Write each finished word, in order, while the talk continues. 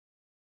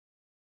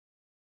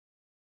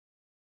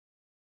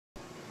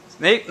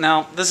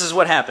Now, this is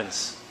what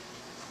happens.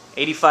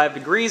 85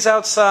 degrees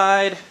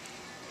outside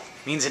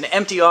means an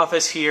empty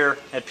office here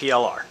at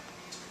PLR.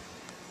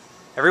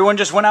 Everyone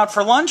just went out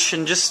for lunch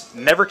and just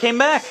never came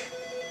back.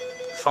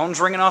 Phone's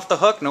ringing off the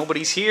hook,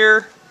 nobody's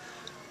here.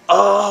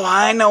 Oh,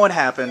 I know what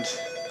happened.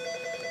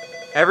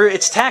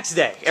 It's tax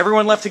day.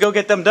 Everyone left to go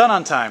get them done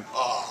on time.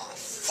 Oh,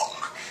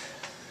 fuck.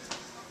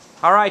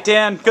 All right,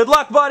 Dan. Good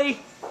luck, buddy.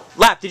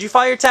 Lap, did you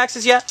file your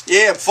taxes yet?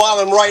 Yeah, I'm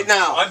filing right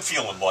now. I'm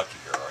feeling lucky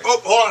here. Right? Oh,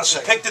 hold on a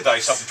second. Pick the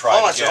dice up and try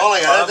it again. Hold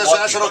on,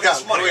 that's what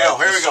count. Here we go,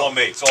 here we It's go. all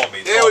me, it's all me.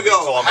 Here we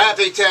go.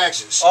 Happy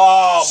taxes.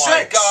 Oh,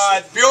 my 6.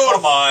 God. Beautiful.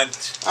 Come on.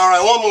 All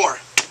right, one more.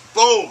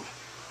 Boom.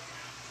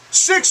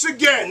 6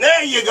 again.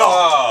 There you go.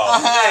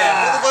 Oh,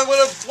 man. What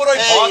do I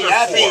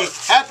bother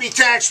for? Happy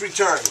tax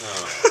return.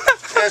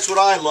 That's what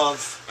I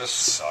love. This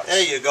sucks.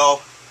 There you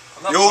go.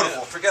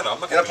 Beautiful. Forget it. I'm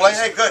not gonna play.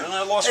 Hey, good.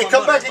 I lost Hey, my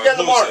come money. back again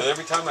tomorrow.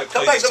 Every time I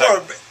Come play back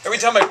tomorrow. every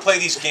time I play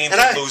these games,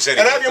 And I lose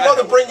anyway. And have your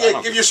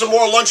mother give you some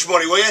more lunch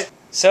money, will you?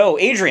 So,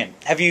 Adrian,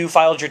 have you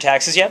filed your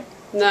taxes yet?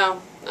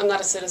 No, I'm not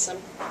a citizen.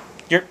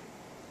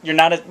 You're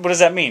not a... What does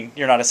that mean,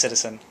 you're not a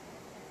citizen?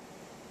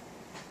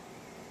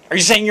 Are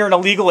you saying you're an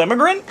illegal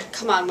immigrant?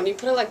 Come on, when you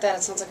put it like that,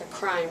 it sounds like a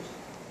crime.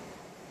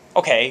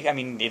 Okay, I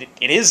mean,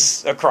 it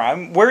is a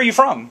crime. Where are you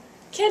from?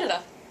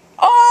 Canada.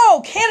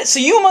 Oh, Canada. So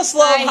you must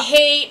love... I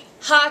hate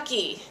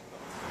hockey.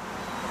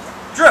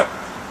 Drew!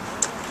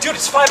 Dude,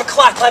 it's 5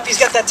 o'clock. Lappy's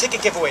got that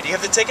ticket giveaway. Do you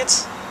have the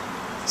tickets?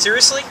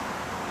 Seriously?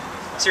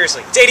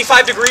 Seriously. It's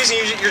 85 degrees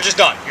and you're just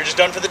done. You're just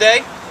done for the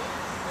day?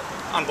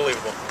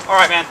 Unbelievable.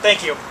 Alright, man.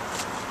 Thank you.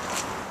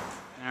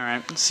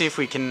 Alright, let's see if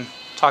we can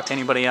talk to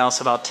anybody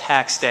else about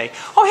tax day.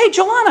 Oh, hey,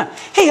 Joanna.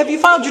 Hey, have you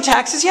filed your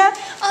taxes yet?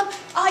 Yeah.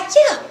 I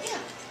did,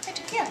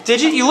 yeah.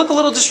 Did you? You look a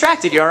little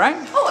distracted. You alright?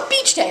 Oh, a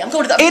beach day. I'm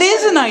going to the... It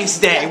is a nice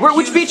day. Yeah,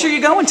 Which beach are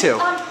you going to?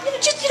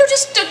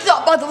 Just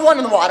by the one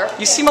in the water.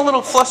 You seem a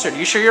little flustered.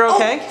 You sure you're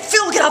okay? Oh,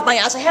 Phil, get off my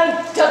ass. I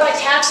haven't done my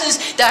taxes.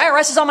 The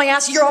IRS is on my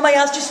ass. You're on my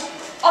ass. Just,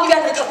 I'll be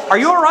back in a couple. Are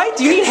you alright?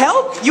 Do you need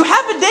help? You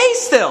have a day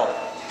still.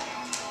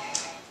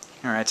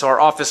 Alright, so our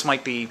office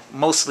might be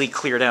mostly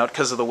cleared out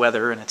because of the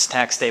weather and it's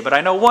tax day, but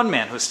I know one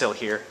man who's still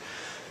here,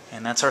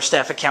 and that's our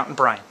staff accountant,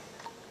 Brian.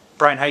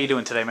 Brian, how you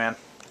doing today, man?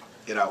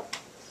 Get out.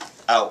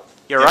 Out.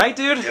 You alright,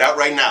 dude? Get out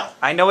right now.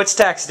 I know it's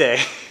tax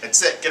day.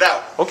 That's it. Get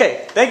out.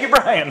 Okay, thank you,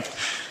 Brian.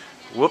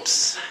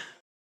 Whoops.